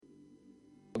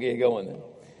get going then.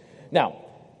 Now,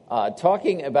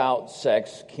 talking about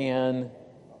sex can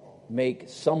make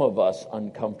some of us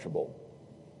uncomfortable.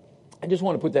 I just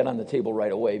want to put that on the table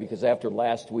right away because after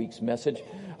last week's message,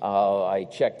 I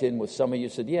checked in with some of you,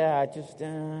 said,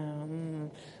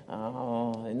 and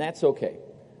that's okay.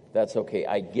 That's okay.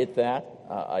 I get that.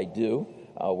 I do.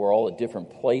 We're all at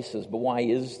different places, but why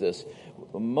is this?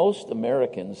 Most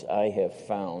Americans, I have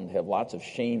found, have lots of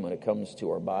shame when it comes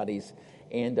to our bodies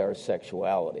and our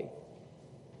sexuality.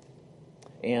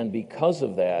 And because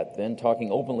of that, then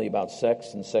talking openly about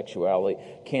sex and sexuality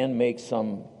can make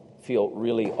some feel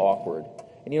really awkward.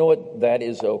 And you know what? That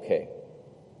is okay.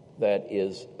 That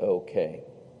is okay.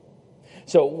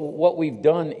 So what we've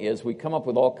done is we come up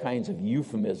with all kinds of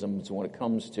euphemisms when it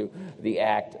comes to the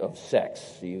act of sex.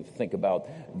 You think about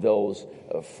those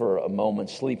for a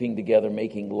moment: sleeping together,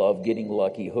 making love, getting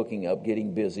lucky, hooking up,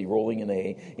 getting busy, rolling in the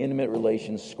hay, intimate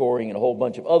relations, scoring, and a whole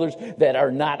bunch of others that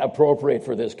are not appropriate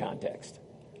for this context,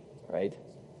 right?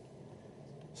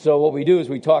 So what we do is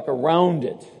we talk around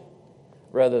it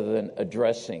rather than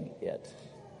addressing it.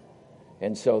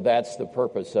 And so that's the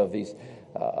purpose of these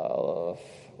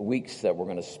weeks that we're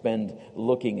going to spend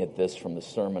looking at this from the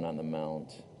Sermon on the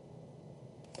Mount.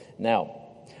 Now,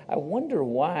 I wonder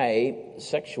why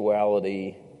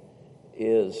sexuality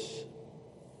is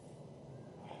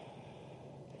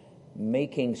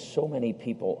making so many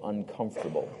people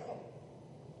uncomfortable.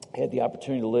 I had the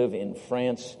opportunity to live in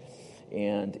France,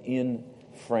 and in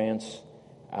France,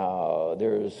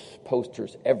 there's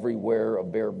posters everywhere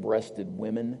of bare-breasted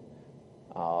women,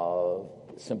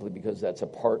 simply because that's a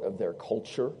part of their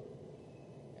culture.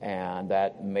 And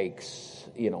that makes,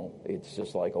 it's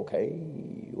just like, okay,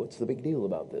 what's the big deal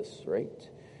about this, right?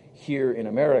 Here in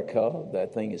America,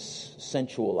 that thing is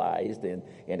sensualized and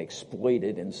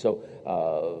exploited, and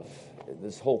so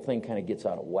this whole thing kind of gets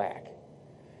out of whack.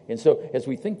 And so as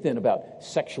we think then about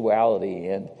sexuality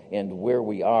and where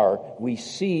we are, we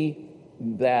see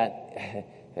that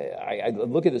I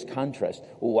look at this contrast.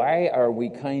 Why are we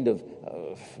kind of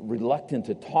reluctant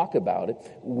to talk about it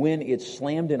when it's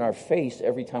slammed in our face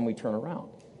every time we turn around?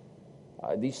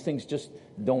 These things just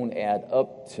don't add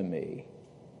up to me.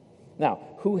 Now,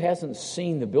 who hasn't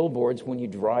seen the billboards when you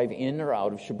drive in or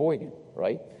out of Sheboygan,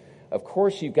 right? Of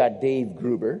course, you've got Dave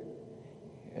Gruber,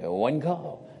 one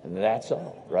call. That's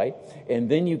all, right? And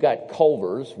then you got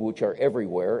Culvers, which are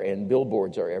everywhere, and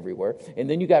billboards are everywhere. And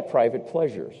then you got private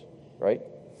pleasures, right?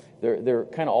 They're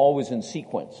kind of always in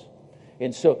sequence.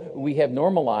 And so we have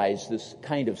normalized this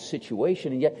kind of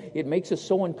situation, and yet it makes us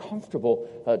so uncomfortable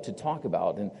to talk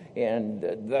about.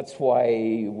 And that's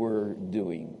why we're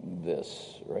doing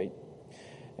this, right?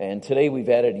 And today we've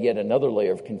added yet another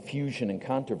layer of confusion and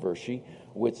controversy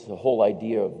with the whole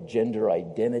idea of gender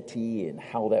identity and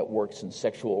how that works in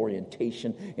sexual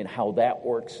orientation and how that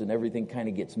works, and everything kind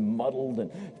of gets muddled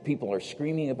and people are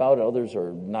screaming about it, others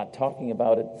are not talking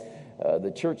about it.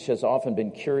 The church has often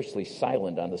been curiously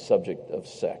silent on the subject of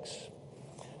sex.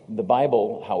 The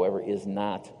Bible, however, is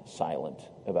not silent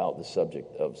about the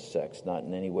subject of sex, not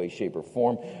in any way, shape, or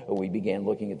form. We began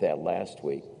looking at that last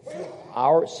week.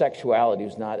 Our sexuality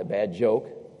is not a bad joke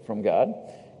from God.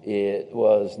 It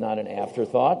was not an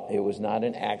afterthought. It was not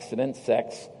an accident.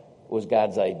 Sex was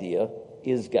God's idea,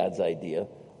 is God's idea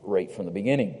right from the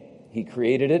beginning. He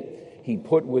created it. He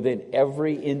put within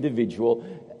every individual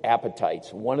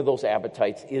appetites. One of those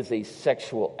appetites is a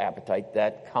sexual appetite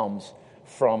that comes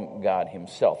from God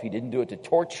himself. He didn't do it to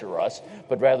torture us,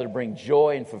 but rather to bring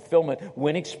joy and fulfillment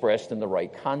when expressed in the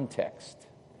right context,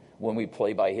 when we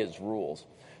play by his rules.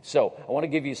 So I want to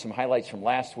give you some highlights from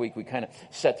last week. We kind of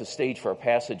set the stage for our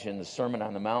passage in the Sermon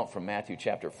on the Mount from Matthew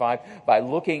chapter 5 by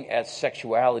looking at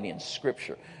sexuality in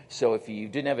Scripture. So if you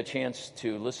didn't have a chance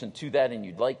to listen to that and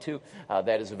you'd like to,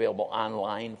 that is available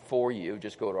online for you.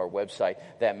 Just go to our website.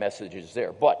 That message is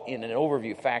there. But in an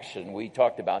overview fashion, we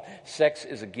talked about sex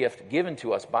is a gift given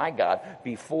to us by God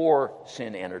before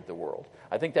sin entered the world.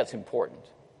 I think that's important.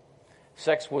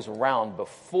 Sex was around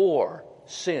before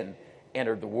sin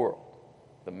entered the world.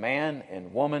 The man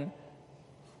and woman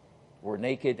were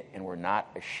naked and were not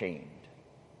ashamed.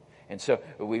 And so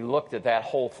we looked at that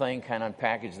whole thing, kind of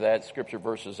unpackaged that. Scripture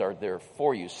verses are there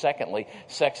for you. Secondly,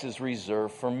 sex is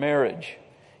reserved for marriage.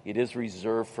 It is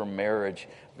reserved for marriage.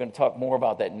 We're going to talk more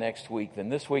about that next week than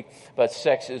this week. But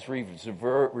sex is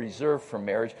reserved for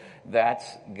marriage. That's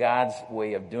God's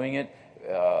way of doing it.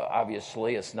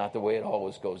 Obviously, it's not the way it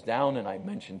always goes down. And I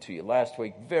mentioned to you last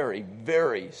week, very,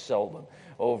 very seldom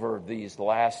over these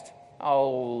last,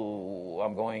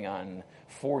 I'm going on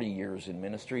 40 years in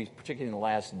ministry, particularly in the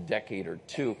last decade or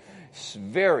two.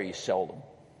 Very seldom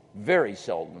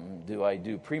do I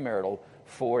do premarital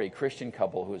for a Christian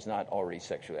couple who is not already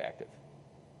sexually active.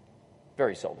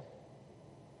 Very seldom.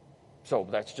 So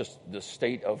that's just the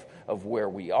state of where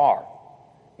we are.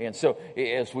 And so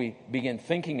as we begin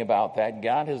thinking about that,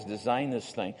 God has designed this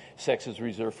thing. Sex is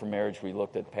reserved for marriage. We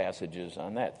looked at passages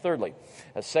on that. Thirdly,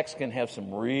 sex can have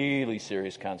some really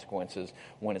serious consequences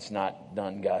when it's not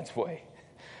done God's way.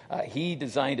 He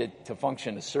designed it to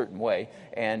function a certain way,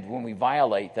 and when we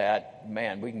violate that,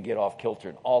 man, we can get off kilter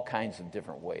in all kinds of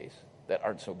different ways that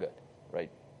aren't so good, right?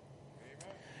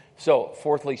 Amen. So,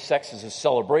 fourthly, sex is a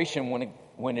celebration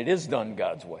when it is done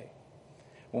God's way.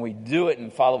 When we do it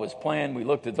and follow His plan, we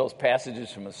looked at those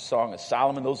passages from the Song of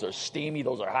Solomon. Those are steamy,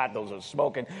 those are hot, those are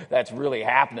smoking. That's really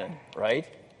happening, right?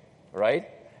 Right?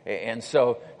 And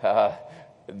so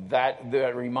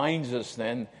that reminds us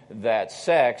then that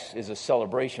sex is a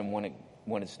celebration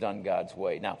when it's done God's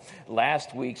way. Now,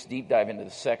 last week's deep dive into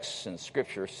the sex in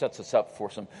Scripture sets us up for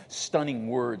some stunning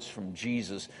words from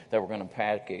Jesus that we're going to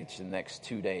package the next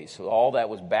 2 days. So all that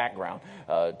was background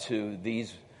to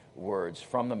these words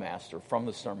from the Master, from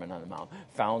the Sermon on the Mount,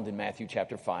 found in Matthew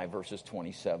chapter 5, verses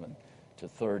 27 to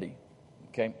 30.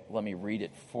 Okay, let me read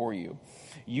it for you.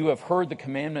 You have heard the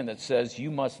commandment that says you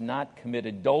must not commit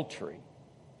adultery.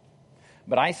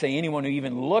 But I say anyone who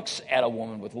even looks at a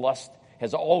woman with lust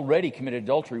has already committed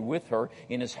adultery with her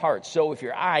in his heart. So if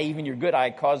your eye, even your good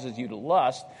eye, causes you to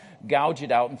lust, gouge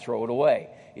it out and throw it away.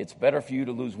 It's better for you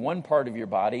to lose one part of your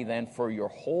body than for your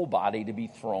whole body to be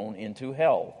thrown into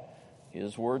hell.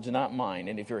 His words, not mine.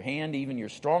 And if your hand, even your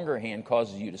stronger hand,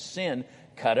 causes you to sin,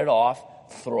 cut it off,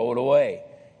 throw it away.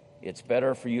 It's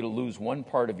better for you to lose one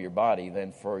part of your body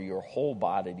than for your whole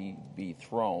body to be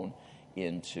thrown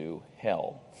into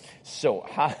hell. So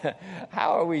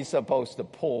how are we supposed to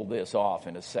pull this off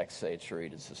in a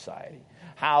sex-saturated society?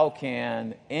 How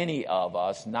can any of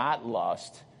us not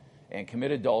lust and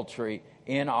commit adultery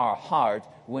in our heart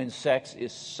when sex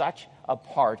is such a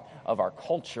part of our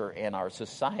culture and our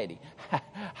society?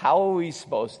 How are we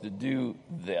supposed to do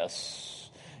this?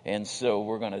 And so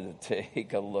we're going to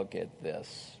take a look at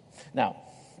this. Now,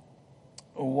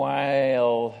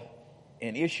 while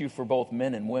an issue for both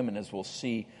men and women, as we'll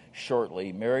see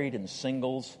shortly, married and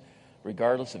singles,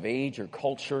 regardless of age or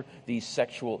culture, these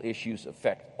sexual issues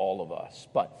affect all of us.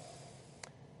 But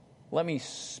let me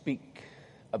speak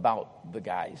about the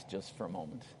guys just for a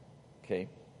moment, okay?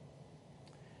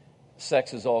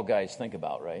 Sex is all guys think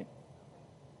about, right?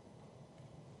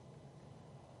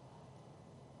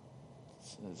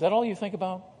 Is that all you think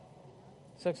about?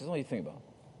 Sex is all you think about.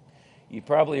 You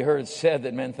probably heard it said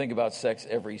that men think about sex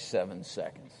every 7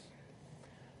 seconds.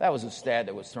 That was a stat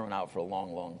that was thrown out for a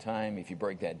long, long time. If you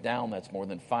break that down, that's more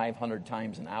than 500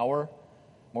 times an hour,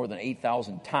 more than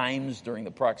 8,000 times during the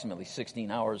approximately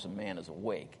 16 hours a man is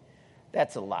awake.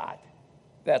 That's a lot.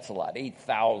 That's a lot.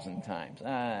 8,000 times.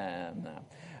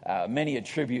 No. Many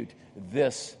attribute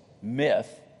this myth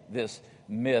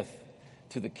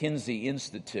to the Kinsey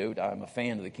Institute. I'm a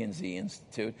fan of the Kinsey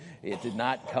Institute. It did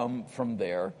not come from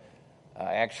there.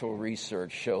 Actual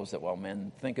research shows that while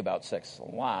men think about sex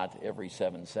a lot every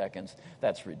 7 seconds,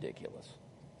 that's ridiculous.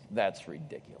 That's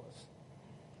ridiculous.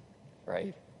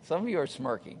 Right? Some of you are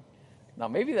smirking. Now,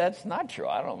 maybe that's not true.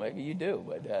 I don't know. Maybe you do.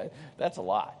 But that's a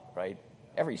lot, right?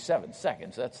 Every 7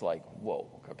 seconds, that's like, whoa,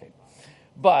 okay.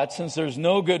 But since there's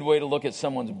no good way to look at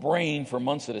someone's brain for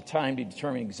months at a time to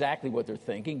determine exactly what they're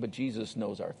thinking, but Jesus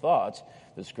knows our thoughts,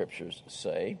 the Scriptures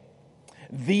say,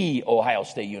 The Ohio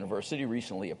State University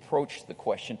recently approached the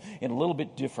question in a little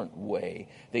bit different way.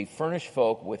 They furnished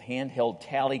folk with handheld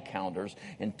tally counters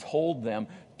and told them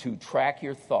to track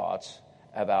your thoughts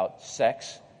about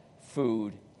sex,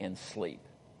 food, and sleep.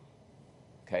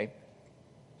 Okay?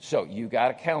 So you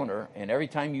got a counter, and every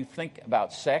time you think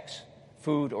about sex,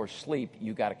 food, or sleep,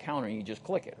 you got a counter, and you just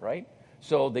click it, right?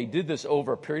 So they did this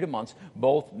over a period of months,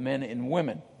 both men and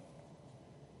women.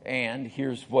 And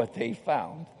here's what they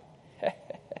found.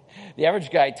 The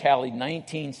average guy tallied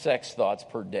 19 sex thoughts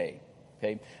per day.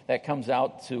 Okay, that comes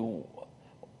out to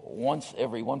once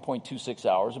every 1.26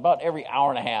 hours. About every hour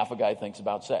and a half, a guy thinks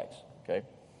about sex. Okay,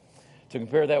 to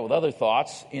compare that with other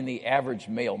thoughts in the average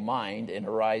male mind, and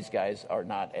Arise guys are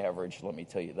not average. Let me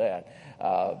tell you that.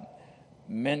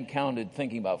 Men counted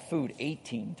thinking about food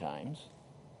 18 times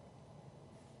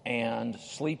and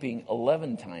sleeping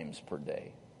 11 times per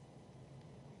day.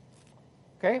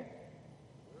 Okay.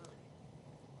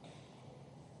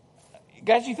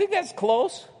 Guys, you think that's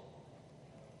close?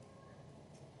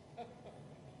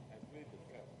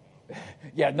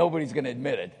 Yeah, nobody's going to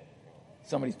admit it.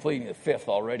 Somebody's pleading the fifth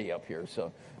already up here.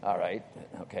 So, all right,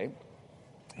 okay.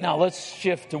 Now let's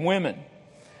shift to women.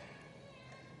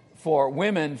 For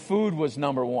women, food was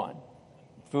number one.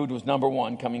 Food was number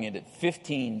one, coming in at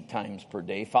 15 times per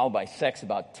day, followed by sex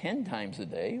about 10 times a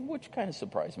day, which kind of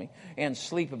surprised me, and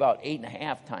sleep about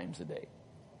 8.5 times a day.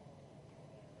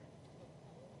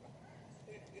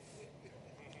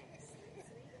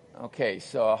 Okay,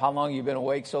 so how long have you been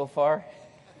awake so far?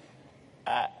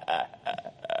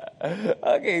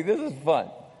 Okay, this is fun.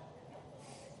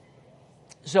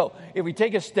 So if we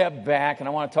take a step back, and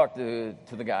I want to talk to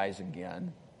the guys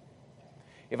again.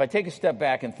 If I take a step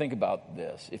back and think about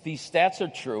this, if these stats are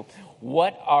true,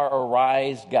 what are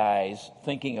Arise guys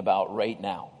thinking about right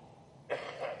now?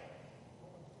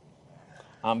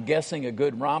 I'm guessing a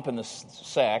good romp in the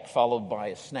sack followed by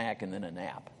a snack and then a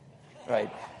nap,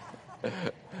 right?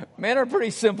 Men are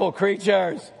pretty simple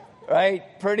creatures,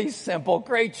 right? Pretty simple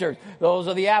creatures. Those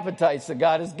are the appetites that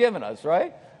God has given us,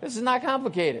 right? This is not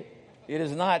complicated. It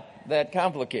is not that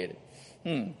complicated.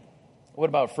 What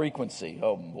about frequency?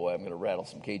 Oh, boy, I'm going to rattle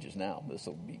some cages now. This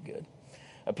will be good.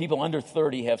 People under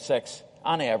 30 have sex,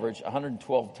 on average,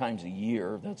 112 times a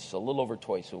year. That's a little over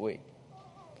twice a week.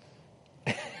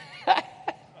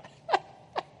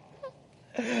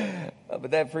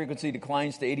 But that frequency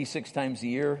declines to 86 times a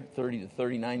year, 30 to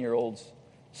 39-year-olds,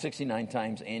 69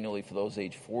 times annually for those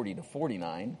aged 40 to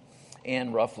 49,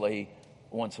 and roughly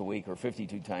once a week or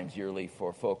 52 times yearly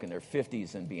for folk in their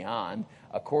 50s and beyond,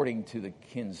 according to the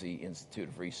Kinsey Institute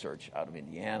of Research out of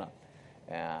Indiana.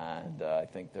 And I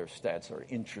think their stats are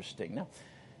interesting. Now,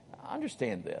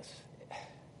 understand this.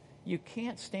 You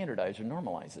can't standardize or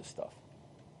normalize this stuff,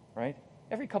 right?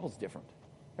 Every couple's different.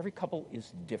 Every couple is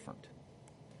different.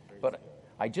 But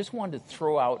I just wanted to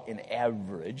throw out an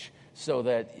average so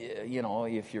that,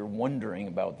 if you're wondering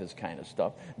about this kind of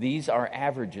stuff, these are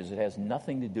averages. It has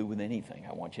nothing to do with anything.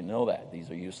 I want you to know that. These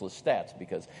are useless stats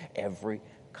because every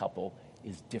couple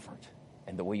is different.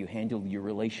 And the way you handle your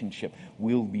relationship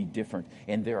will be different.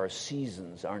 And there are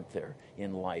seasons, aren't there,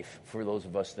 in life for those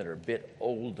of us that are a bit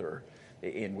older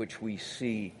in which we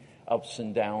see ups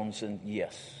and downs. And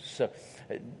yes, so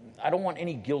I don't want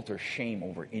any guilt or shame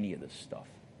over any of this stuff.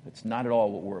 It's not at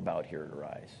all what we're about here at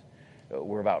Arise.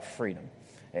 We're about freedom.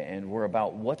 And we're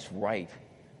about what's right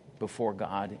before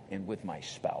God and with my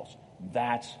spouse.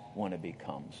 That's when it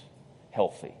becomes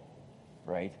healthy,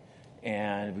 right?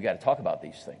 And we got to talk about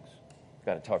these things.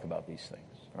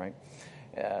 Right?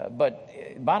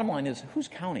 But bottom line is, who's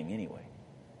counting anyway?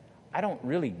 I don't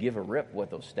really give a rip what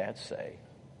those stats say.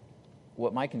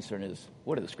 What my concern is,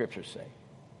 what do the scriptures say?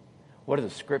 What do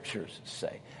the scriptures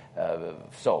say?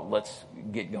 So let's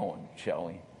get going, shall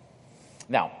we?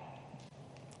 Now,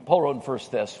 Paul wrote in 1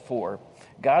 Thess 4,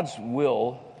 God's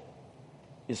will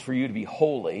is for you to be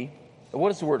holy. What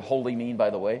does the word holy mean, by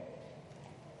the way?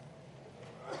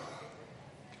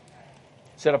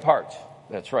 Set apart.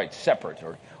 That's right, separate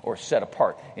or set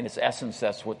apart. In its essence,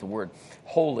 that's what the word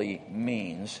holy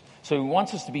means. So he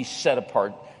wants us to be set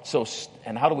apart.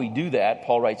 And how do we do that?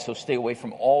 Paul writes, so stay away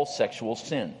from all sexual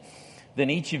sin. Then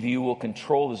each of you will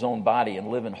control his own body and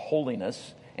live in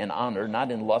holiness and honor, not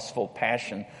in lustful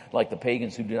passion like the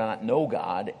pagans who do not know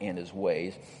God and his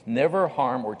ways. Never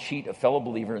harm or cheat a fellow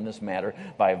believer in this matter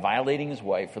by violating his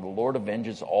wife, for the Lord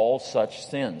avenges all such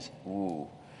sins.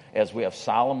 As we have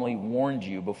solemnly warned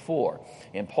you before.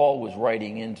 And Paul was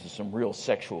writing into some real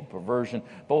sexual perversion,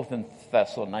 both in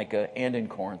Thessalonica and in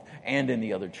Corinth and in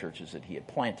the other churches that he had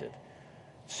planted.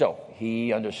 So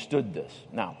he understood this.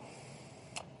 Now,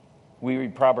 we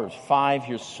read Proverbs 5.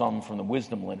 Here's some from the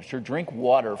wisdom literature. Drink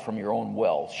water from your own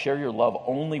well. Share your love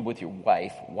only with your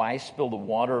wife. Why spill the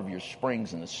water of your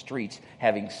springs in the streets,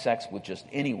 having sex with just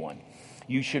anyone?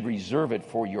 You should reserve it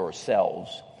for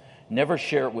yourselves. Never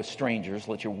share it with strangers.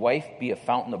 Let your wife be a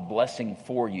fountain of blessing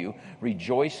for you.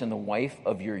 Rejoice in the wife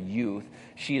of your youth.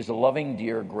 She is a loving,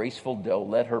 dear, graceful doe.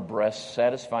 Let her breasts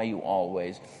satisfy you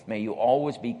always. May you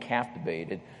always be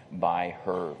captivated by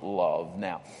her love.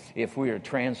 Now, if we were to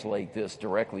translate this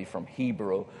directly from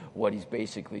Hebrew, what he's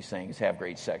basically saying is have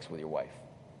great sex with your wife.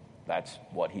 That's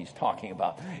what he's talking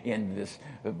about in this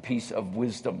piece of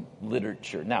wisdom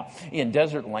literature. Now, in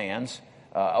desert lands,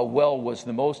 a well was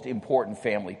the most important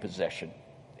family possession.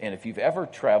 And if you've ever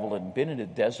traveled and been in a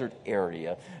desert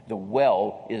area, the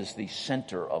well is the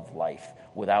center of life.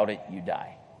 Without it, you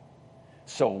die.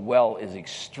 So a well is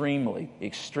extremely,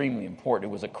 extremely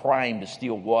important. It was a crime to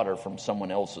steal water from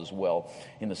someone else's well.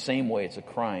 In the same way, it's a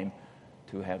crime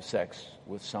to have sex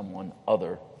with someone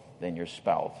other than your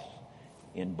spouse.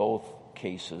 In both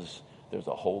cases, there's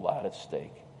a whole lot at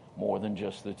stake, more than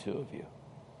just the two of you.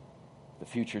 The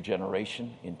future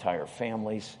generation, entire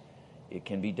families, It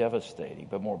can be devastating,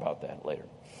 but more about that later.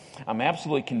 I'm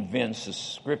absolutely convinced the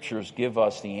Scriptures give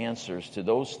us the answers to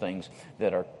those things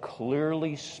that are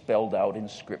clearly spelled out in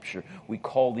Scripture. We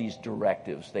call these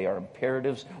directives. They are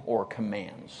imperatives or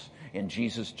commands. And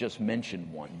Jesus just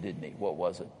mentioned one, didn't he? What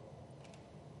was it?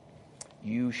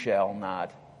 You shall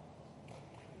not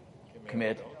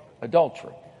commit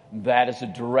adultery. That is a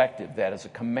directive. That is a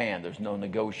command. There's no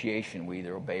negotiation. We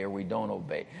either obey or we don't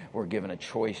obey. We're given a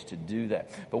choice to do that.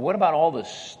 But what about all the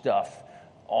stuff?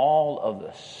 All of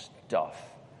the stuff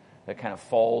that kind of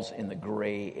falls in the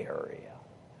gray area.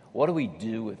 What do we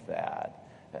do with that?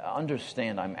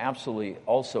 Understand, I'm absolutely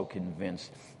also convinced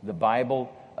the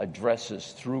Bible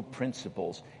addresses through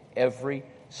principles every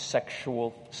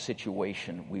sexual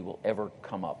situation we will ever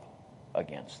come up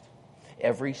against.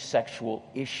 Every sexual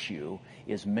issue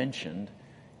is mentioned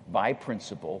by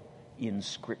principle in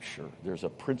Scripture. There's a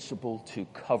principle to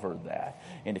cover that.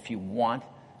 And if you want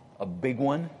a big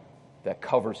one that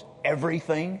covers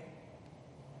everything,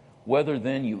 whether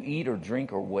then you eat or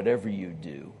drink or whatever you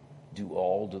do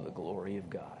all to the glory of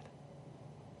God.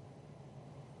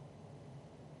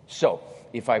 So,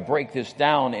 if I break this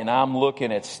down and I'm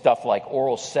looking at stuff like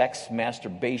oral sex,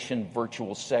 masturbation,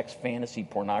 virtual sex, fantasy,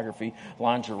 pornography,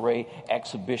 lingerie,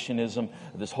 exhibitionism,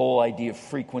 this whole idea of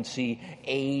frequency,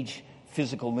 age,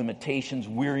 physical limitations,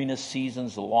 weariness,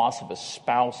 seasons, the loss of a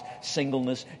spouse,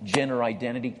 singleness, gender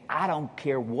identity. I don't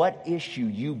care what issue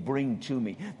you bring to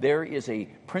me. There is a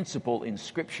principle in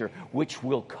Scripture which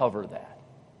will cover that.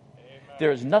 Amen.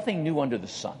 There is nothing new under the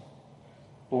sun.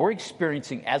 What we're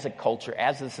experiencing as a culture,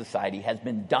 as a society, has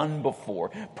been done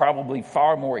before, probably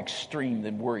far more extreme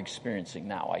than we're experiencing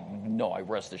now. I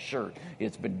rest assured,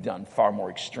 it's been done far more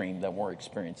extreme than we're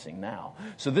experiencing now.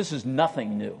 So this is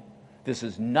nothing new. This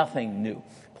is nothing new.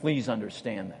 Please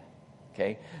understand that,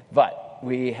 okay? But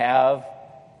we have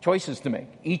choices to make,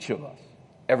 each of us,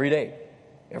 every day,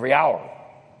 every hour.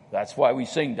 That's why we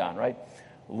sing, Don, right?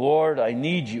 Lord, I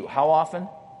need you. How often?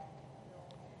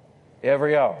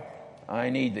 Every hour. I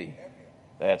need thee.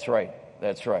 That's right.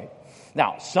 That's right.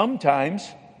 Now, sometimes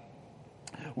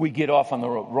we get off on the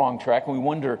wrong track and we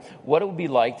wonder what it would be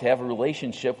like to have a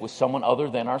relationship with someone other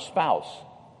than our spouse.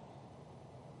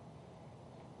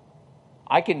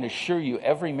 I can assure you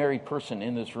every married person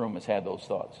in this room has had those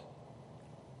thoughts.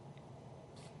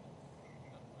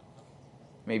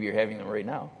 Maybe you're having them right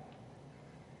now.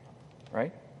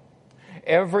 Right?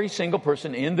 Every single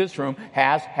person in this room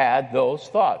has had those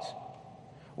thoughts.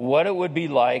 What it would be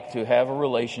like to have a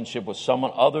relationship with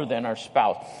someone other than our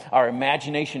spouse. Our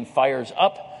imagination fires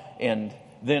up and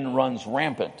then runs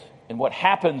rampant. And what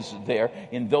happens there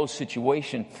in those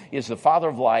situations is the father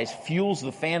of lies fuels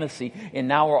the fantasy, and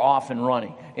now we're off and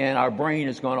running. And our brain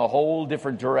is going a whole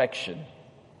different direction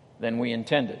than we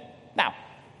intended. Now,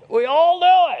 we all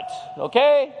do it,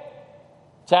 okay?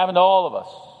 It's happened to all of us.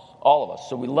 All of us.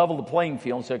 So we level the playing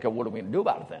field and say, okay, what are we going to do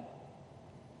about it then?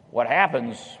 What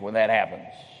happens when that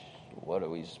happens? What are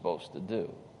we supposed to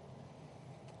do?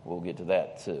 We'll get to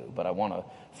that too. But I want to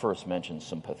first mention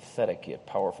some pathetic yet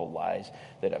powerful lies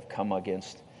that have come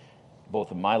against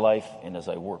both in my life and as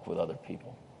I work with other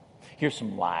people. Here's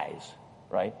some lies,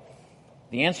 right?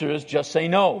 The answer is just say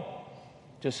no.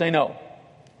 Just say no.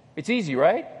 It's easy,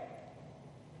 right?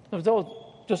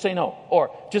 Just say no.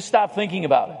 Or just stop thinking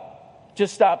about it.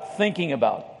 Just stop thinking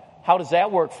about it. How does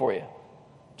that work for you?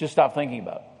 Just stop thinking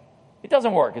about it. It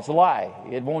doesn't work. It's a lie.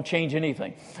 It won't change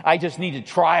anything. I just need to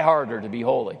try harder to be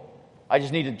holy. I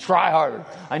just need to try harder.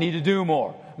 I need to do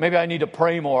more. Maybe I need to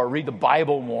pray more, read the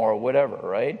Bible more, or whatever,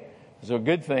 right? Those are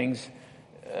good things,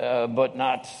 but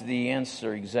not the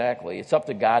answer exactly. It's up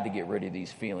to God to get rid of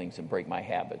these feelings and break my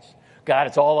habits. God,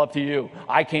 it's all up to you.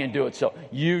 I can't do it, so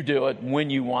you do it when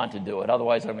you want to do it.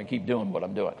 Otherwise, I'm going to keep doing what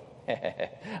I'm doing.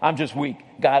 I'm just weak.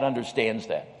 God understands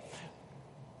that.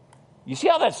 You see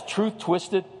how that's truth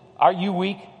twisted? Are you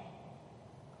weak?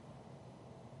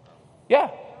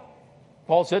 Yeah.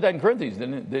 Paul said that in Corinthians,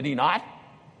 did he not?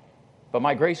 But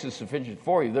my grace is sufficient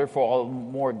for you. Therefore, I'll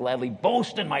more gladly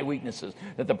boast in my weaknesses,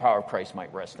 that the power of Christ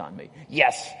might rest on me.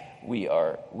 Yes, we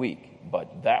are weak,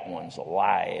 but that one's a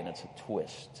lie and it's a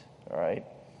twist. All right?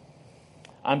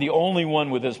 I'm the only one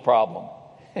with this problem.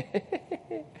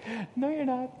 No, you're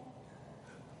not.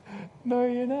 No,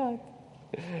 you're not.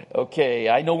 Okay,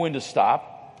 I know when to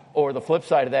stop. Or the flip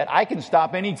side of that, I can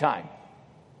stop anytime.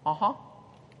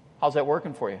 How's that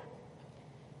working for you?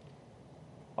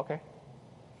 Okay.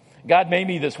 God made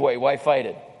me this way. Why fight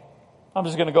it? I'm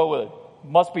just going to go with it.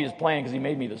 Must be his plan because he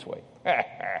made me this way.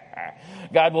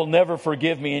 God will never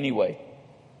forgive me anyway.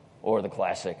 Or the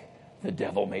classic, the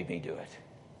devil made me do it.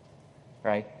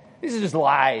 Right? These are just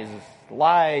lies.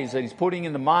 lies that he's putting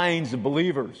in the minds of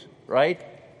believers, right?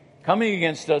 Coming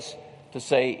against us to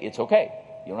say, it's okay.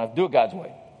 You don't have to do it God's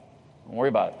way. Don't worry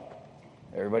about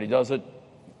it. Everybody does it.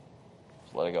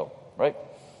 Just let it go, right?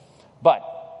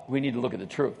 But we need to look at the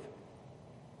truth.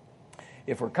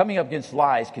 If we're coming up against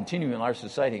lies continuing in our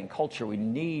society and culture, we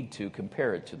need to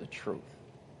compare it to the truth.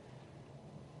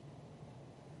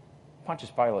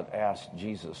 Pontius Pilate asked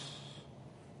Jesus,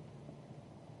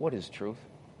 what is truth?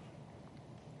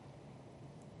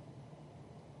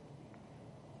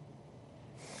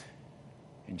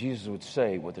 And Jesus would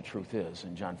say what the truth is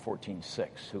in John 14:6.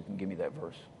 Who can give me that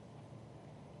verse?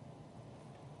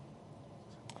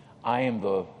 I am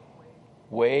the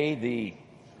way, the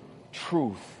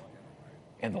truth,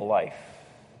 and the life.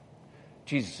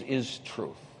 Jesus is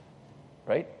truth,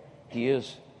 right? He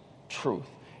is truth.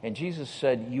 And Jesus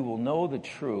said, you will know the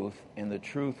truth, and the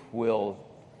truth will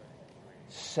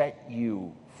set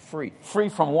you free. Free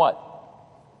from what?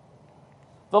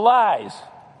 The lies,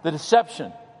 the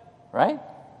deception, right?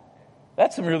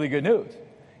 That's some really good news.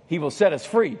 He will set us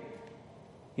free.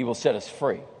 He will set us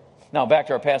free. Now, back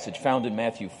to our passage found in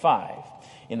Matthew 5.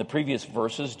 In the previous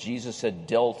verses, Jesus had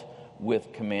dealt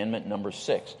with commandment number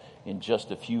 6 in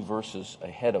just a few verses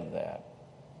ahead of that,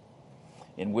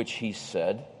 in which he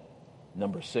said,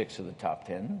 number 6 of the top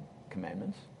 10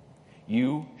 commandments,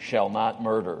 you shall not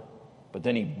murder. But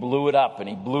then he blew it up and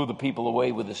he blew the people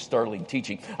away with his startling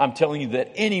teaching. I'm telling you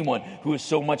that anyone who is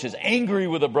so much as angry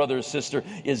with a brother or sister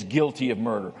is guilty of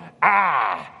murder.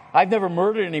 I've never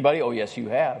murdered anybody. Oh, yes, you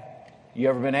have. You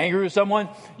ever been angry with someone?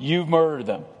 You've murdered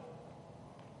them.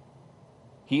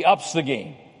 He ups the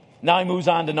game. Now he moves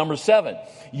on to number 7.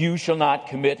 You shall not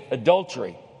commit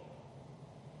adultery.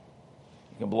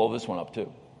 You can blow this one up too.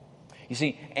 You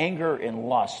see, anger and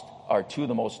lust are two of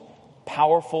the most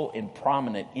powerful and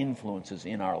prominent influences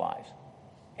in our lives.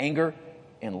 Anger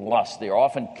and lust, they are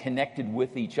often connected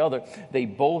with each other. They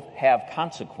both have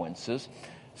consequences.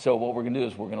 So what we're going to do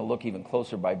is we're going to look even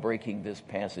closer by breaking this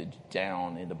passage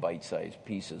down into bite-sized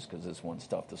pieces, because this one's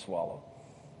tough to swallow.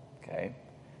 Okay?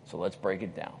 So let's break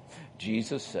it down.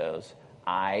 Jesus says,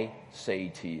 I say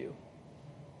to you.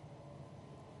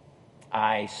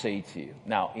 I say to you.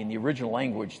 Now, in the original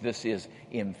language, this is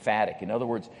emphatic. In other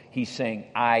words, he's saying,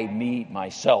 I, me,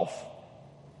 myself.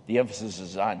 The emphasis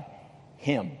is on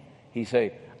him. He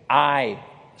say, I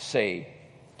say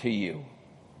to you.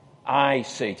 I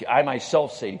say to you. I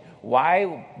myself say to you.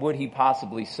 Why would he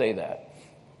possibly say that?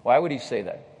 Why would he say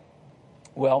that?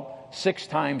 Well, 6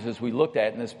 times as we looked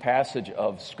at in this passage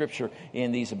of Scripture,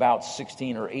 in these about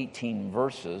 16 or 18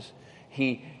 verses,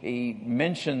 he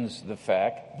mentions the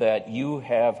fact that you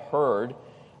have heard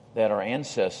that our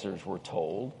ancestors were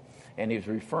told, and he was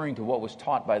referring to what was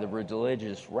taught by the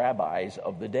religious rabbis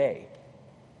of the day.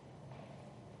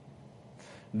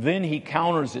 Then he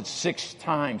counters it 6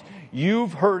 times.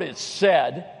 You've heard it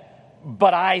said,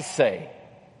 but I say.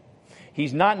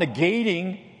 He's not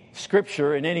negating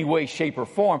Scripture in any way, shape, or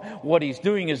form. What he's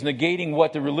doing is negating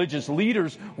what the religious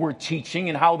leaders were teaching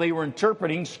and how they were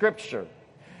interpreting Scripture.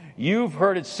 You've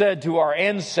heard it said to our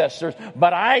ancestors,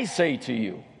 but I say to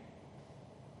you.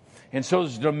 And so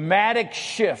there's a dramatic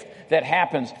shift that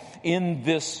happens in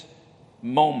this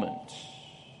moment.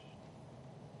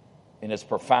 And it's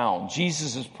profound.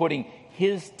 Jesus is putting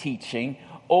his teaching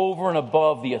over and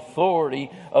above the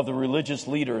authority of the religious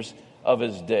leaders of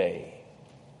his day.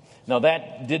 Now,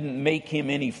 that didn't make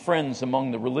him any friends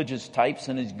among the religious types,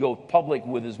 and as he goes public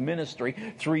with his ministry,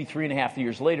 3.5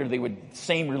 years later,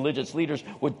 same religious leaders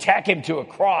would tack him to a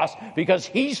cross because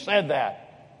he said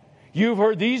that. You've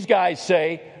heard these guys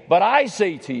say, but I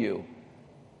say to you.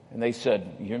 And they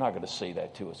said, you're not going to say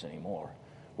that to us anymore.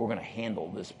 We're going to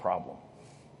handle this problem.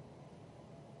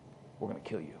 We're going to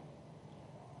kill you.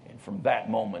 And from that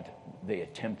moment, they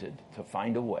attempted to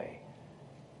find a way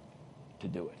to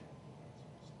do it,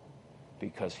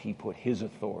 because he put his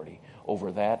authority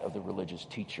over that of the religious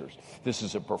teachers. This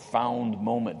is a profound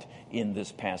moment in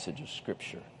this passage of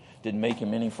Scripture. Didn't make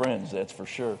him any friends, that's for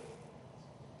sure,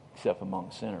 except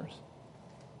among sinners.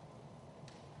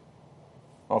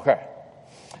 Okay.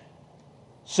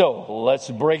 So, let's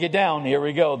break it down. Here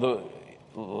we go.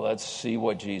 Let's see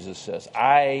what Jesus says.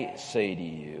 I say to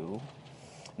you.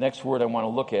 Next word I want to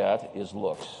look at is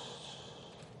looks.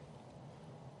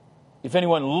 If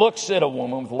anyone looks at a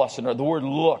woman with lust in her, the word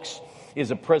looks is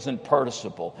a present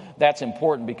participle. That's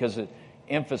important because it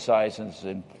emphasizes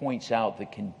and points out the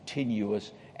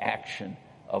continuous action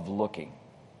of looking.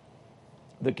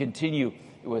 The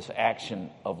continuous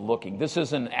action of looking. This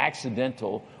isn't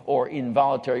accidental or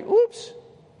involuntary. Oops,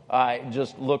 I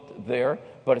just looked there,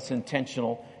 but it's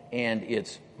intentional and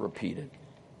it's repeated.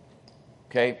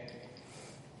 Okay?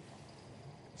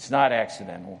 It's not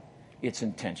accidental. It's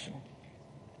intentional.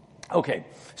 Okay,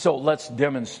 so let's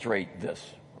demonstrate this,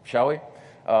 shall we?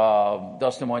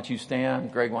 Dustin, why don't you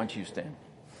stand? Greg, why don't you stand?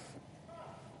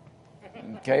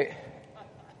 Okay.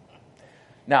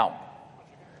 Now,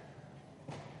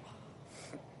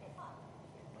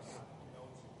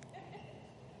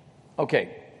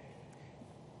 okay.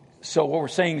 So what we're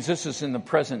saying is this is in the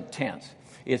present tense.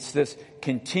 It's this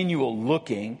continual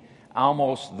looking,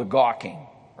 almost the gawking,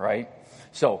 right?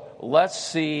 So let's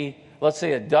say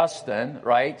a Dustin,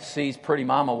 right, sees pretty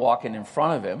mama walking in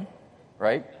front of him,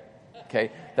 right?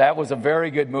 Okay, that was a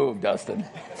very good move, Dustin.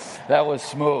 That was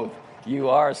smooth.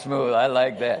 You are smooth. I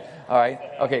like that. All right.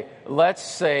 Okay, let's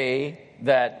say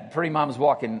that pretty mama's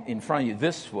walking in front of you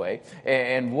this way.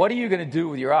 And what are you going to do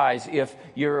with your eyes if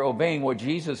you're obeying what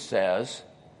Jesus says,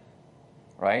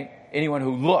 right? Anyone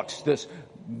who looks, this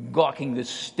gawking, this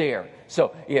stare.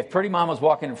 So if pretty mama's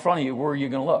walking in front of you, where are you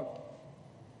going to look?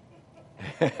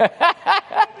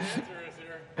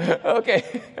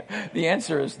 Okay. The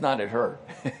answer is not at her.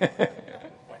 I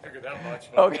figured that much.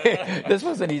 Okay. This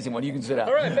was an easy one. You can sit down.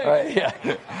 All right, thanks. All right,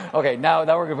 yeah. Okay, now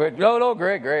we're going to no,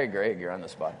 Greg, you're on the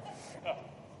spot.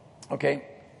 Okay.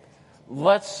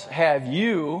 Let's have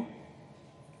you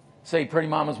say pretty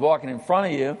mama's walking in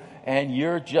front of you and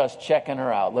you're just checking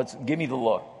her out. Give me the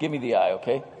look. Give me the eye,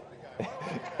 okay?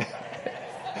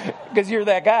 Because you're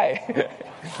that guy.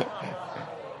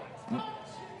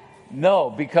 No,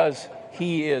 because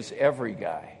he is every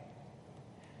guy.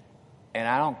 And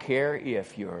I don't care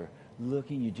if you're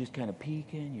looking, you're just kind of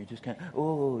peeking, you're just kind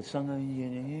of,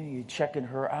 you're checking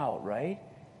her out, right?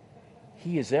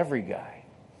 He is every guy.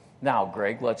 Now,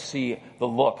 Greg, let's see the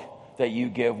look that you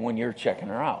give when you're checking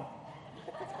her out.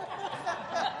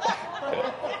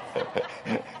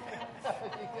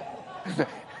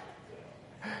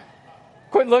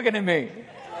 Quit looking at me.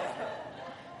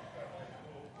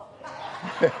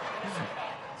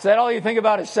 Is that all you think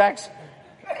about is sex?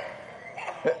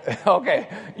 Okay,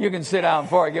 you can sit down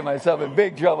before I get myself in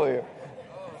big trouble here.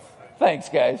 Thanks,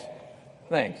 guys.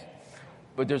 Thanks.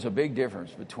 But there's a big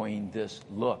difference between this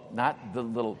look, not the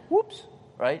little whoops,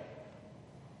 right?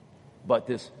 But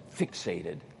this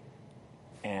fixated.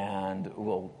 And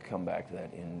we'll come back to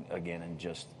that again in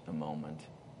just a moment.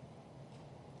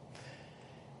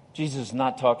 Jesus is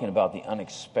not talking about the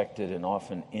unexpected and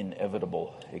often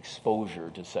inevitable exposure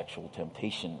to sexual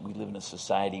temptation. We live in a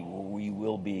society where we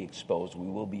will be exposed. We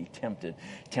will be tempted.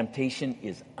 Temptation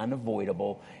is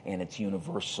unavoidable and it's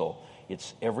universal.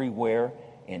 It's everywhere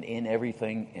and in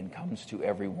everything and comes to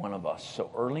every one of us.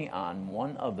 So early on,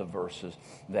 one of the verses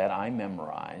that I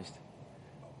memorized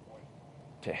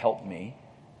to help me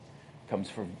comes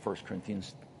from 1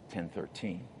 Corinthians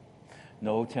 10:13.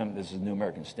 This is New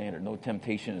American Standard. No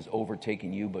temptation has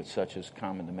overtaken you, but such is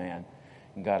common to man.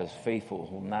 And God is faithful,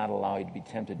 who will not allow you to be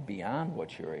tempted beyond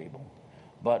what you're able.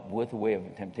 But with the way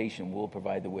of temptation will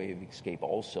provide the way of escape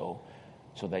also,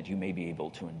 so that you may be able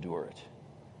to endure it.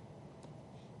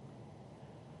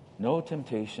 No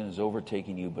temptation is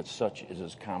overtaking you, but such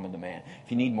is common to man.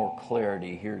 If you need more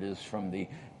clarity, here it is from the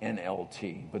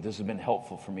NLT. But this has been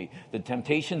helpful for me. The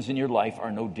temptations in your life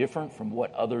are no different from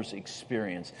what others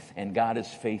experience, and God is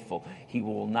faithful. He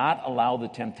will not allow the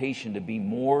temptation to be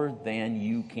more than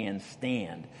you can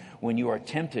stand. When you are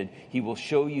tempted, He will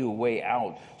show you a way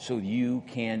out so you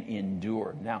can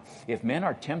endure. Now, if men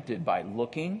are tempted by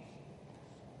looking,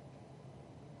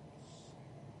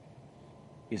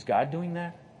 is God doing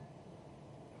that?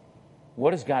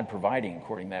 What is God providing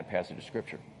according to that passage of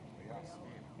Scripture?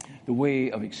 The way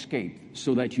of escape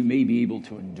so that you may be able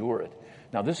to endure it.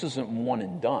 Now, this isn't one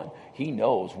and done. He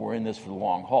knows we're in this for the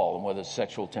long haul, and whether it's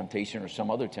sexual temptation or some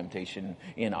other temptation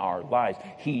in our lives,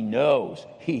 He knows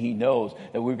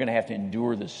that we're going to have to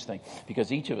endure this thing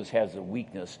because each of us has a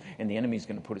weakness, and the enemy's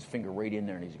going to put his finger right in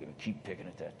there, and he's going to keep picking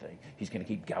at that thing. He's going to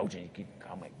keep gouging, keep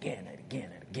coming again and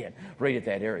again and again, right at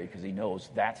that area because he knows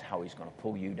that's how he's going to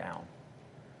pull you down.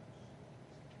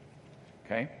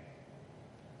 Okay?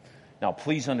 Now,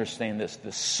 please understand this.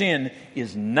 The sin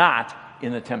is not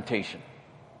in the temptation.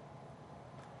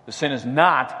 The sin is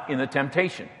not in the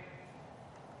temptation.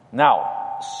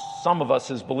 Now, some of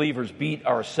us as believers beat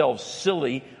ourselves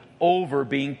silly over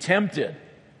being tempted.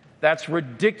 That's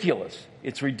ridiculous.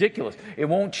 It's ridiculous. It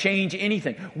won't change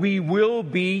anything. We will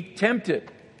be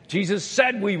tempted. Jesus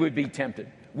said we would be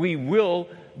tempted. We will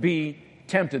be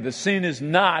tempted. The sin is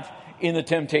not in the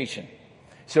temptation.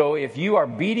 So if you are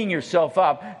beating yourself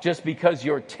up just because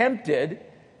you're tempted,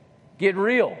 get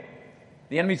real.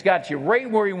 The enemy's got you right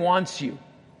where he wants you,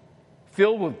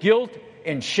 filled with guilt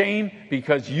and shame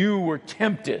because you were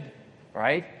tempted,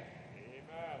 right?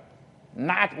 Amen.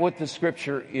 Not what the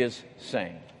Scripture is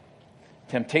saying.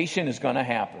 Temptation is going to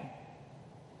happen.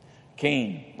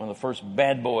 Cain, one of the first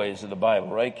bad boys of the Bible,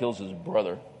 right? Kills his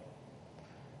brother.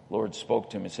 Lord spoke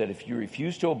to him and said, if you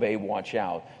refuse to obey, watch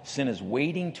out. Sin is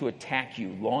waiting to attack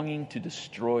you, longing to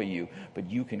destroy you, but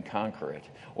you can conquer it.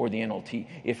 Or the NLT,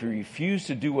 if you refuse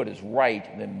to do what is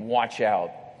right, then watch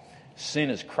out. Sin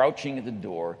is crouching at the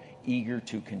door, eager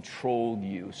to control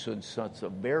you. So it's the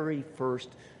very first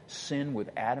sin with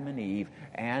Adam and Eve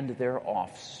and their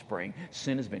offspring.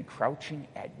 Sin has been crouching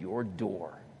at your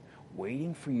door,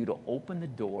 waiting for you to open the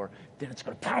door, then it's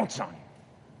going to pounce on you,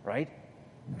 right?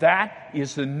 That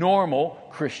is the normal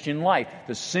Christian life.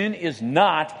 The sin is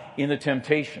not in the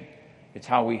temptation. It's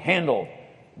how we handle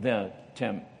the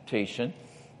temptation.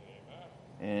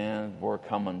 And we're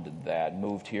coming to that.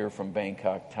 Moved here from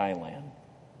Bangkok, Thailand.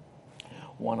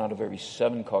 1 out of every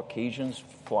 7 Caucasians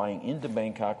flying into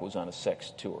Bangkok was on a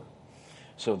sex tour.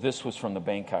 So this was from the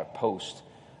Bangkok Post.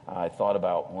 I thought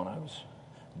about when I was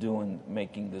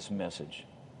making this message.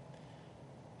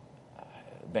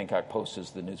 Bangkok Post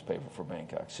is the newspaper for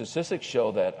Bangkok. Statistics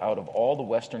show that out of all the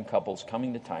Western couples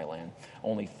coming to Thailand,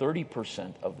 only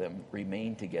 30% of them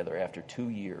remain together after 2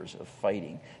 years of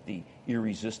fighting the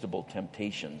irresistible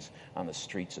temptations on the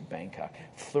streets of Bangkok.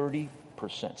 30%,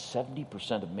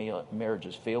 70% of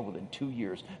marriages fail within 2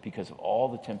 years because of all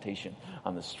the temptation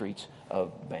on the streets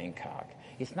of Bangkok.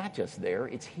 It's not just there,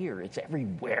 it's here, it's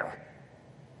everywhere.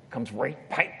 Comes right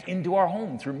piped into our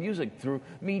home through music, through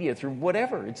media, through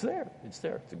whatever. It's there. It's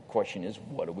there. The question is,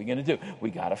 what are we going to do? We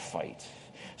got to fight.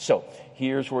 So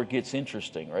here's where it gets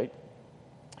interesting, right?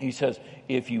 He says,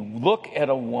 if you look at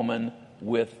a woman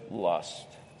with lust.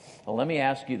 Well, let me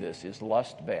ask you this. Is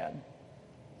lust bad?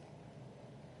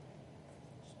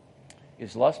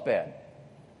 Is lust bad?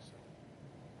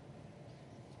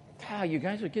 You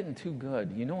guys are getting too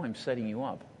good. You know I'm setting you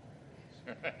up.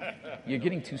 You're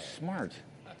getting too smart.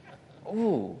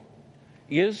 Ooh,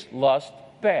 is lust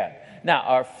bad? Now,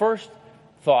 our first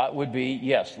thought would be,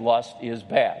 yes, lust is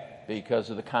bad because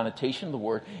of the connotation of the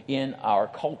word in our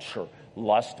culture.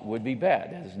 Lust would be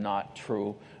bad. That is not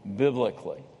true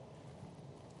biblically.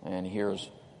 And here's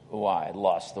why.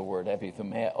 Lust, the word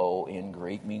epithumeo in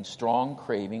Greek, means strong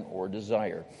craving or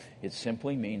desire. It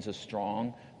simply means a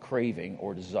strong craving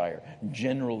or desire,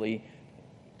 generally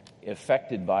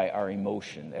affected by our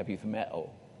emotion,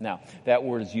 epithumeo. Now, that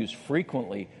word is used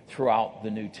frequently throughout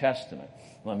the New Testament.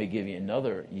 Let me give you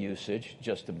another usage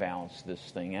just to balance this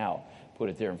thing out. Put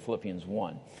it there in Philippians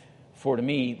 1. For to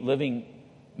me, living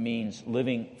means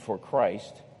living for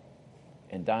Christ,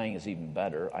 and dying is even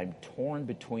better. I'm torn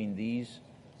between these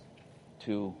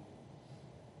two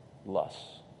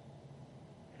lusts.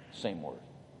 Same word.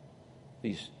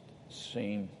 These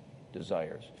same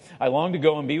desires. I long to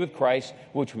go and be with Christ,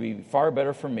 which would be far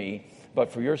better for me.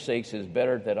 But for your sakes, it is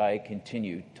better that I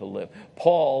continue to live.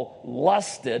 Paul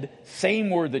lusted, same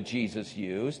word that Jesus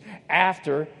used,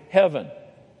 after heaven.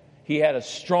 He had a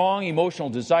strong emotional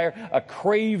desire, a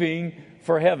craving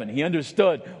for heaven. He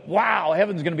understood, wow,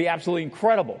 heaven's going to be absolutely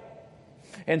incredible.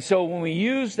 And so when we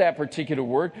use that particular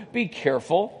word, be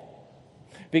careful,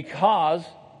 because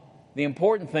the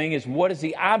important thing is, what is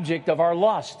the object of our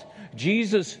lust?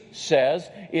 Jesus says,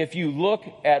 if you look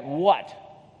at what?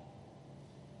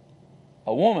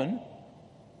 A woman,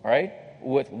 right,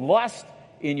 with lust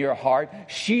in your heart,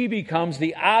 she becomes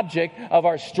the object of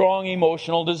our strong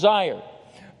emotional desire.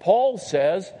 Paul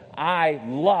says, I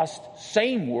lust,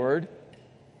 same word,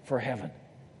 for heaven.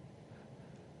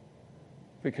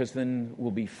 Because then we'll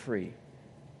be free,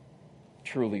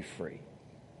 truly free,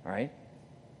 right?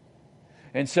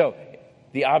 And so,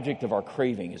 the object of our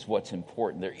craving is what's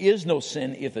important. There is no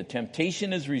sin if the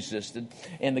temptation is resisted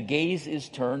and the gaze is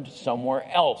turned somewhere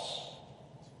else.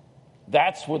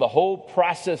 That's where the whole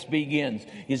process begins,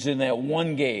 is in that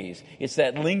one gaze. It's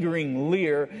that lingering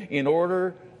leer in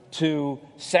order to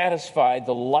satisfy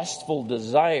the lustful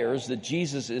desires that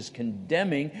Jesus is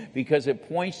condemning, because it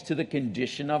points to the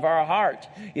condition of our heart.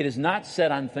 It is not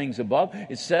set on things above,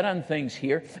 it's set on things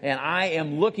here, and I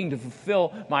am looking to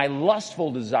fulfill my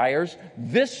lustful desires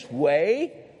this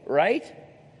way, right?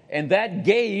 And that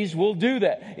gaze will do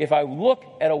that. If I look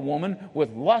at a woman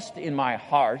with lust in my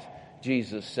heart,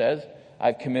 Jesus says,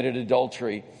 I've committed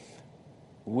adultery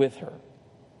with her.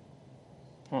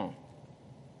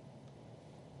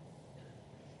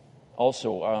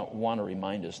 Also, I want to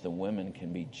remind us that women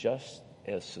can be just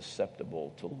as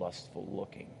susceptible to lustful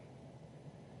looking.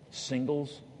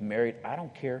 Singles, married, I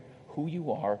don't care who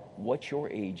you are, what your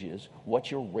age is,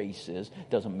 what your race is,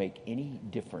 doesn't make any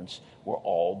difference. We're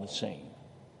all the same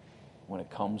when it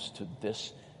comes to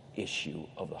this issue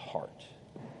of the heart.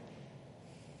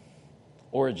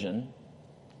 Origen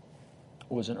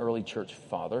was an early church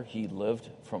father. He lived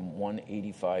from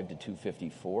 185 to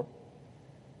 254.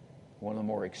 One of the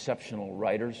more exceptional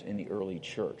writers in the early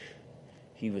church.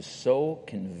 He was so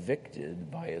convicted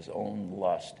by his own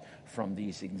lust from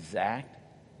these exact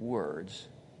words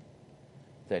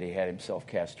that he had himself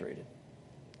castrated.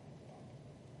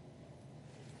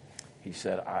 He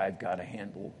said, I've got to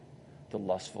handle the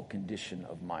lustful condition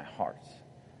of my heart.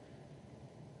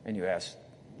 And you asked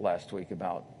last week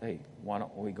about, hey, why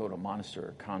don't we go to a monastery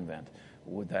or convent?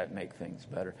 Would that make things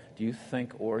better? Do you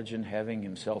think Origen, having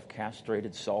himself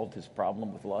castrated, solved his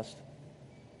problem with lust?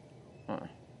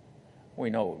 We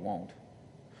know it won't.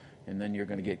 And then you're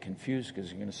going to get confused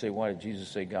because you're going to say, why did Jesus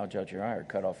say gouge out your eye or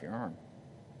cut off your arm?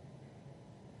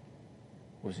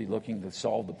 Was he looking to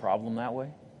solve the problem that way?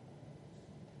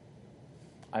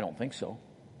 I don't think so.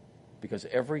 Because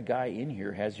every guy in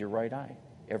here has your right eye.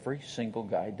 Every single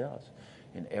guy does.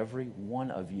 And every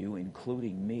one of you,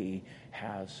 including me,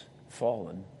 has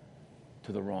fallen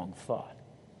to the wrong thought.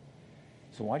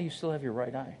 So why do you still have your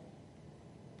right eye?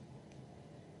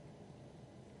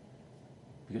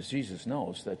 Because Jesus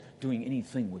knows that doing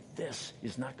anything with this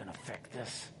is not going to affect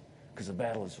this. Because the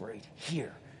battle is right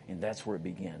here. And that's where it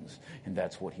begins. And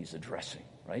that's what he's addressing.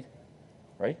 Right?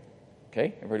 Right?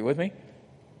 Okay? Everybody with me?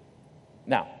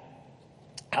 Now,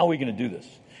 how are we going to do this?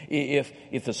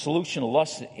 If the solution to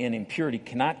lust and impurity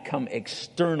cannot come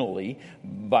externally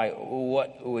by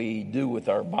what we do with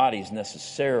our bodies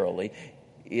necessarily,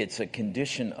 it's a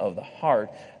condition of the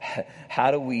heart.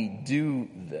 How do we do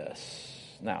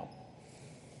this? Now,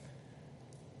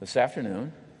 this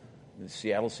afternoon, the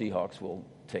Seattle Seahawks will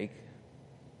take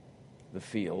the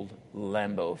field,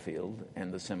 Lambeau Field,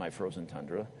 and the semi-frozen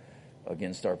tundra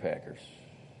against our Packers.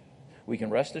 We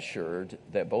can rest assured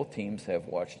that both teams have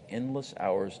watched endless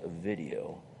hours of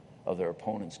video of their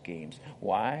opponent's games.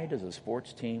 Why does a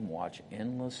sports team watch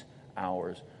endless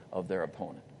hours of their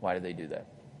opponent? Why do they do that?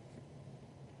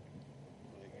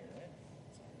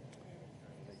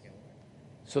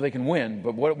 So they can win,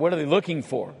 but what are they looking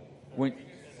for?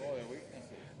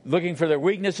 Looking for their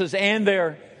weaknesses and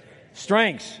their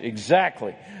strengths.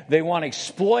 Exactly. They want to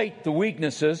exploit the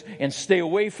weaknesses and stay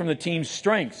away from the team's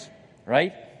strengths,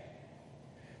 right?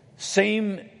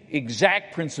 Same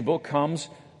exact principle comes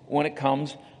when it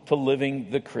comes to living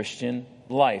the Christian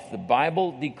life. The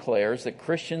Bible declares that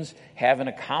Christians have an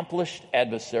accomplished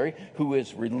adversary who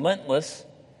is relentless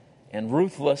and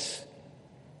ruthless,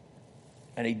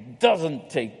 and he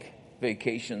doesn't take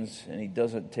vacations and he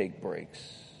doesn't take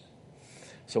breaks.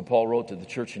 So Paul wrote to the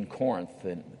church in Corinth,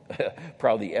 and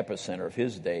probably the epicenter of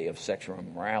his day of sexual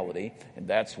immorality, and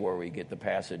that's where we get the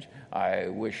passage, I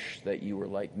wish that you were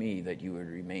like me, that you would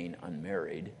remain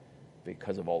unmarried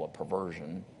because of all the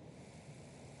perversion.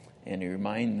 And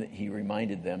he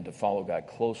reminded them to follow God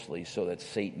closely so that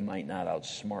Satan might not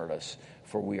outsmart us,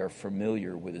 for we are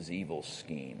familiar with his evil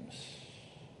schemes.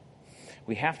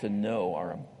 We have to know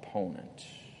our opponent.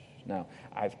 Now,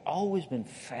 I've always been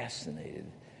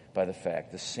fascinated by the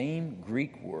fact the same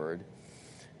Greek word,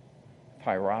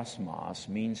 pyrosmos,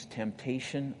 means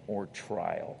temptation or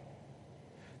trial.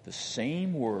 The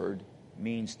same word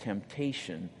means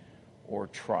temptation or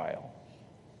trial.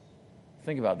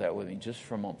 Think about that with me just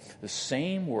for a moment. The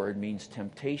same word means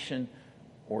temptation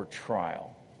or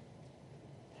trial.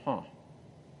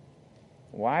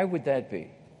 Why would that be?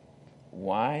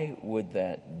 Why would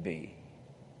that be?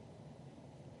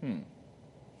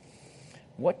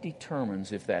 What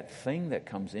determines if that thing that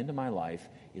comes into my life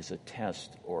is a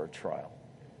test or a trial?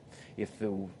 If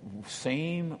the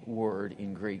same word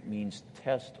in Greek means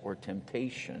test or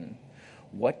temptation,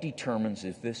 what determines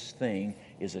if this thing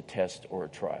is a test or a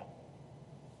trial?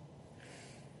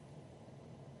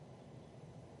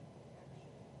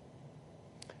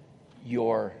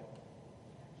 Your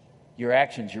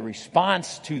actions, your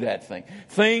response to that thing.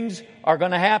 Things are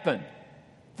going to happen.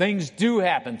 Things do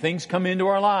happen. Things come into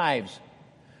our lives.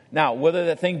 Now, whether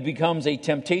that thing becomes a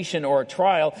temptation or a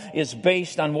trial is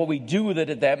based on what we do with it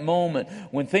at that moment.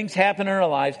 When things happen in our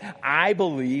lives, I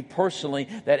believe personally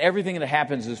that everything that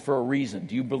happens is for a reason.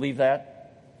 Do you believe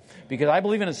that? Because I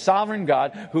believe in a sovereign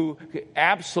God who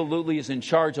absolutely is in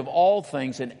charge of all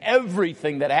things, and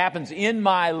everything that happens in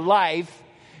my life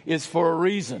is for a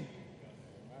reason.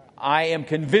 I am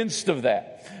convinced of that.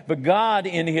 But God,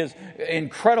 in his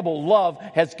incredible love,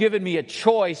 has given me a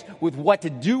choice with what to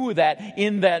do with that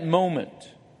in that moment.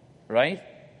 Right?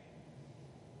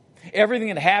 Everything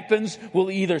that happens will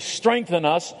either strengthen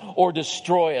us or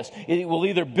destroy us. It will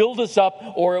either build us up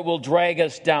or it will drag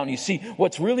us down. You see,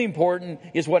 what's really important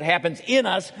is what happens in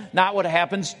us, not what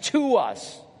happens to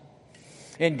us.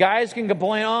 And guys can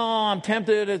complain, oh, I'm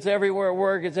tempted, it's everywhere at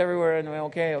work, it's everywhere. And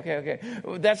okay.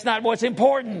 That's not what's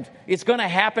important. It's going to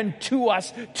happen to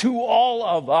us, to all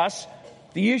of us.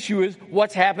 The issue is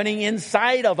what's happening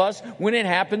inside of us when it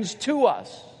happens to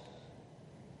us.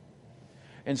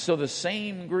 And so the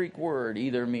same Greek word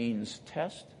either means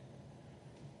test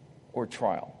or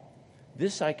trial.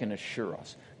 This I can assure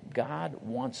us. God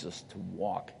wants us to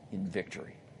walk in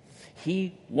victory.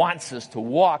 He wants us to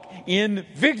walk in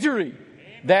victory.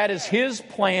 That is His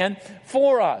plan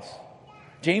for us.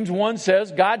 James 1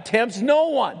 says, God tempts no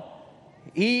one.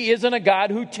 He isn't a God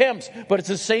who tempts, but it's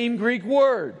the same Greek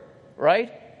word,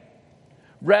 right?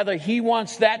 Rather, He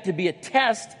wants that to be a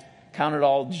test. Count it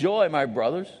all joy, my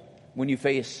brothers, when you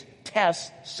face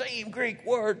tests, same Greek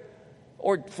word,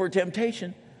 or for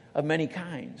temptation of many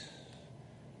kinds.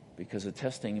 Because the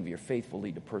testing of your faith will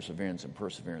lead to perseverance, and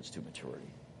perseverance to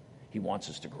maturity. He wants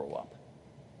us to grow up.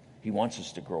 He wants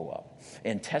us to grow up.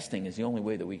 And testing is the only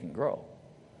way that we can grow.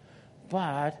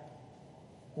 But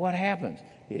what happens?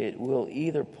 It will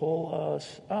either pull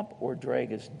us up or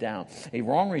drag us down. A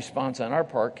wrong response on our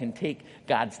part can take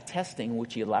God's testing,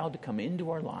 which He allowed to come into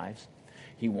our lives.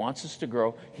 He wants us to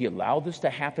grow. He allowed this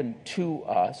to happen to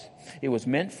us. It was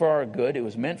meant for our good. It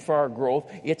was meant for our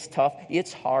growth. It's tough.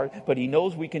 It's hard. But He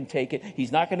knows we can take it.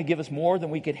 He's not going to give us more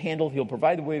than we could handle. He'll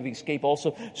provide the way of escape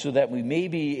also so that we may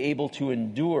be able to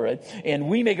endure it. And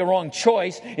we make a wrong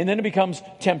choice, and then it becomes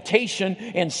temptation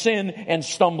and sin and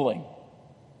stumbling.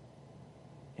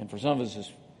 And for some of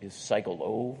us, is cycled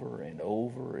over and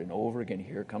over and over again.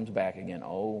 Here it comes back again.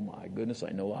 Oh my goodness,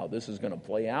 I know how this is going to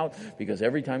play out, because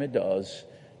every time it does,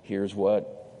 here's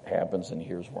what happens and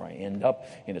here's where I end up,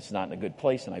 and it's not in a good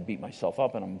place, and I beat myself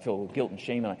up, and I'm filled with guilt and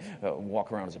shame, and I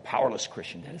walk around as a powerless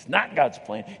Christian. That is not God's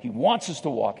plan. He wants us to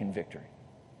walk in victory.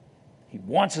 He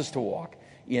wants us to walk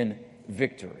in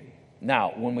victory.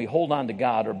 Now, when we hold on to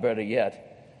God, or better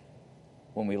yet,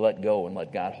 when we let go and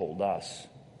let God hold us,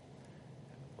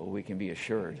 well, we can be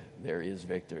assured there is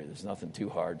victory. There's nothing too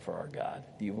hard for our God.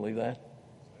 Do you believe that?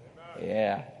 Amen.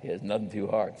 Yeah, there's nothing too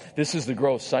hard. This is the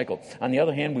growth cycle. On the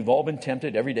other hand, we've all been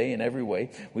tempted every day in every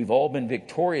way. We've all been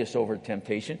victorious over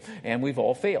temptation, and we've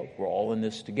all failed. We're all in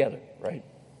this together, right?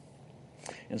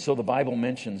 And so the Bible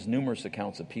mentions numerous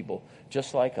accounts of people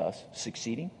just like us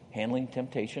succeeding, handling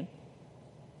temptation,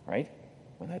 right?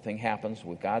 When that thing happens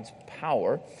with God's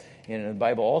power. And the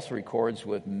Bible also records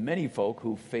with many folk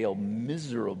who fail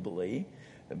miserably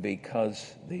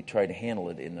because they try to handle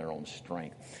it in their own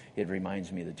strength. It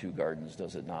reminds me of the two gardens,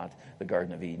 does it not? The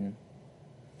Garden of Eden,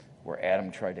 where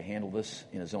Adam tried to handle this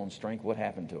in his own strength. What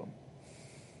happened to him?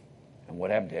 And what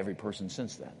happened to every person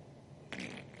since then?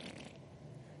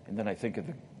 And then I think of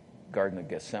the Garden of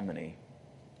Gethsemane,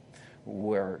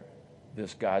 where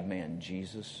this God-man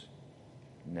Jesus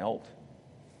knelt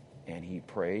and He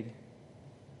prayed.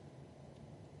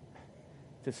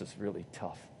 This is really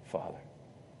tough, Father.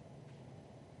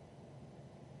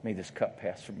 May this cup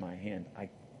pass from my hand. I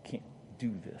can't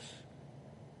do this.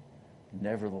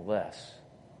 Nevertheless,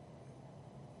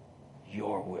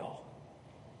 your will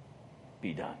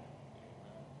be done.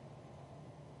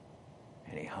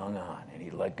 And He hung on, and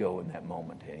He let go in that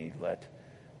moment, and He let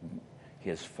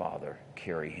His Father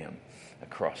carry Him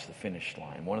across the finish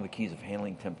line. One of the keys of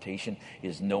handling temptation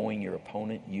is knowing your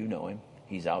opponent. You know him.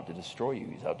 He's out to destroy you.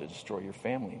 He's out to destroy your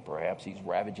family. Perhaps he's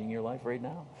ravaging your life right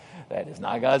now. That is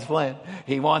not God's plan.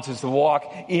 He wants us to walk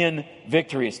in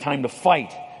victory. It's time to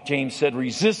fight. James said,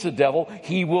 resist the devil,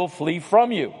 he will flee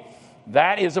from you.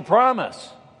 That is a promise.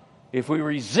 If we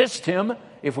resist him,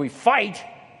 if we fight,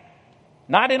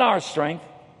 not in our strength,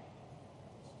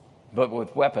 but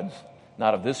with weapons,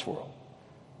 not of this world,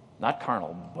 not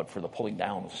carnal, but for the pulling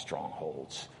down of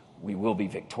strongholds, we will be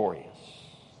victorious.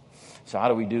 So how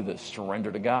do we do this?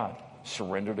 Surrender to God.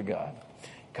 Surrender to God.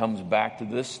 Comes back to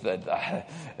this, that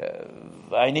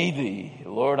I need Thee.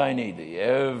 Lord, I need Thee.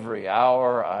 Every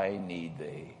hour I need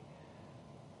Thee.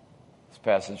 This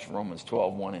passage from Romans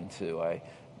 12, 1 and 2. I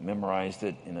memorized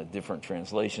it in a different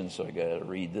translation, so I got to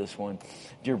read this one.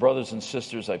 Dear brothers and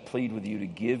sisters, I plead with you to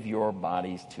give your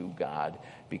bodies to God,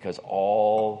 because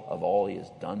all He has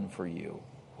done for you.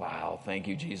 Wow, thank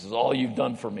you, Jesus. All You've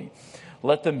done for me.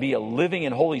 Let them be a living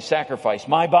and holy sacrifice,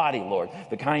 my body, Lord,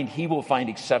 the kind He will find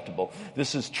acceptable.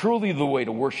 This is truly the way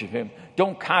to worship Him.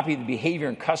 Don't copy the behavior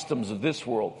and customs of this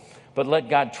world, but let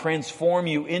God transform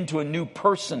you into a new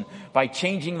person by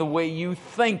changing the way you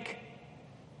think.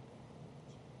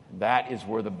 That is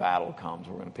where the battle comes.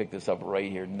 We're going to pick this up right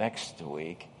here next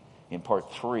week in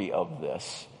part 3 of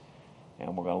this,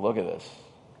 and we're going to look at this.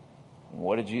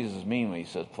 What did Jesus mean when He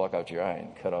says, pluck out your eye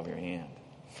and cut off your hand?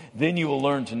 Then you will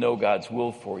learn to know God's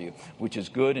will for you, which is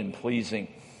good and pleasing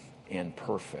and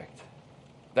perfect.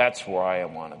 That's where I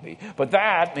want to be. But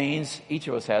that means each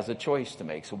of us has a choice to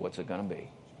make. So what's it going to be?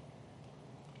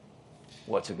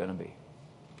 What's it going to be?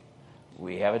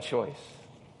 We have a choice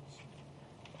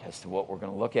as to what we're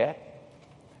going to look at.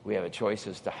 We have a choice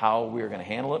as to how we're going to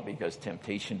handle it, because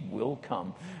temptation will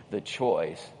come. The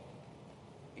choice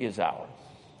is ours.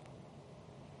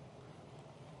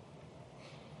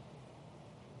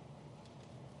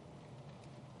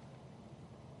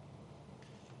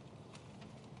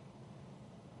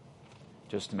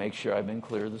 Just to make sure I've been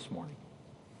clear this morning.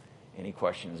 Any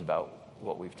questions about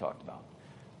what we've talked about?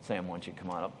 Sam, why don't you come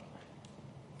on up?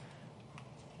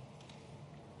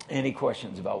 Any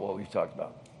questions about what we've talked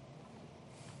about?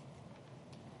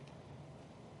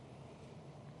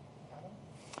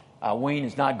 Wayne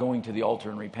is not going to the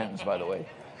altar in repentance, by the way.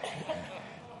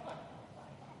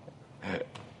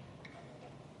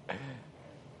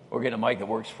 We're getting a mic that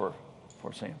works for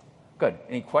Sam. Good.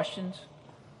 Any questions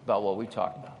about what we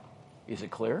talked about? Is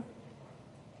it clear?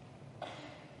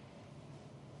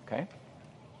 Okay.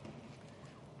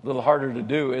 A little harder to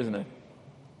do, isn't it?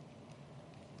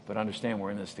 But understand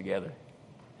we're in this together.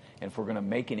 And if we're going to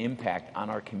make an impact on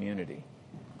our community,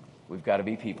 we've got to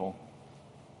be people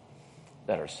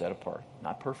that are set apart.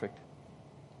 Not perfect.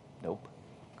 Nope.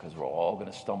 Because we're all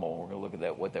going to stumble. We're going to look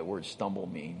at what that word stumble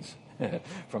means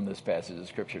from this passage of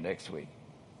Scripture next week.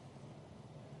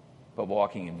 But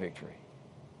walking in victory.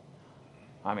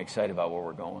 I'm excited about where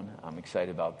we're going. I'm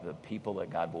excited about the people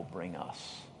that God will bring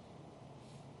us.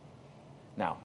 Now,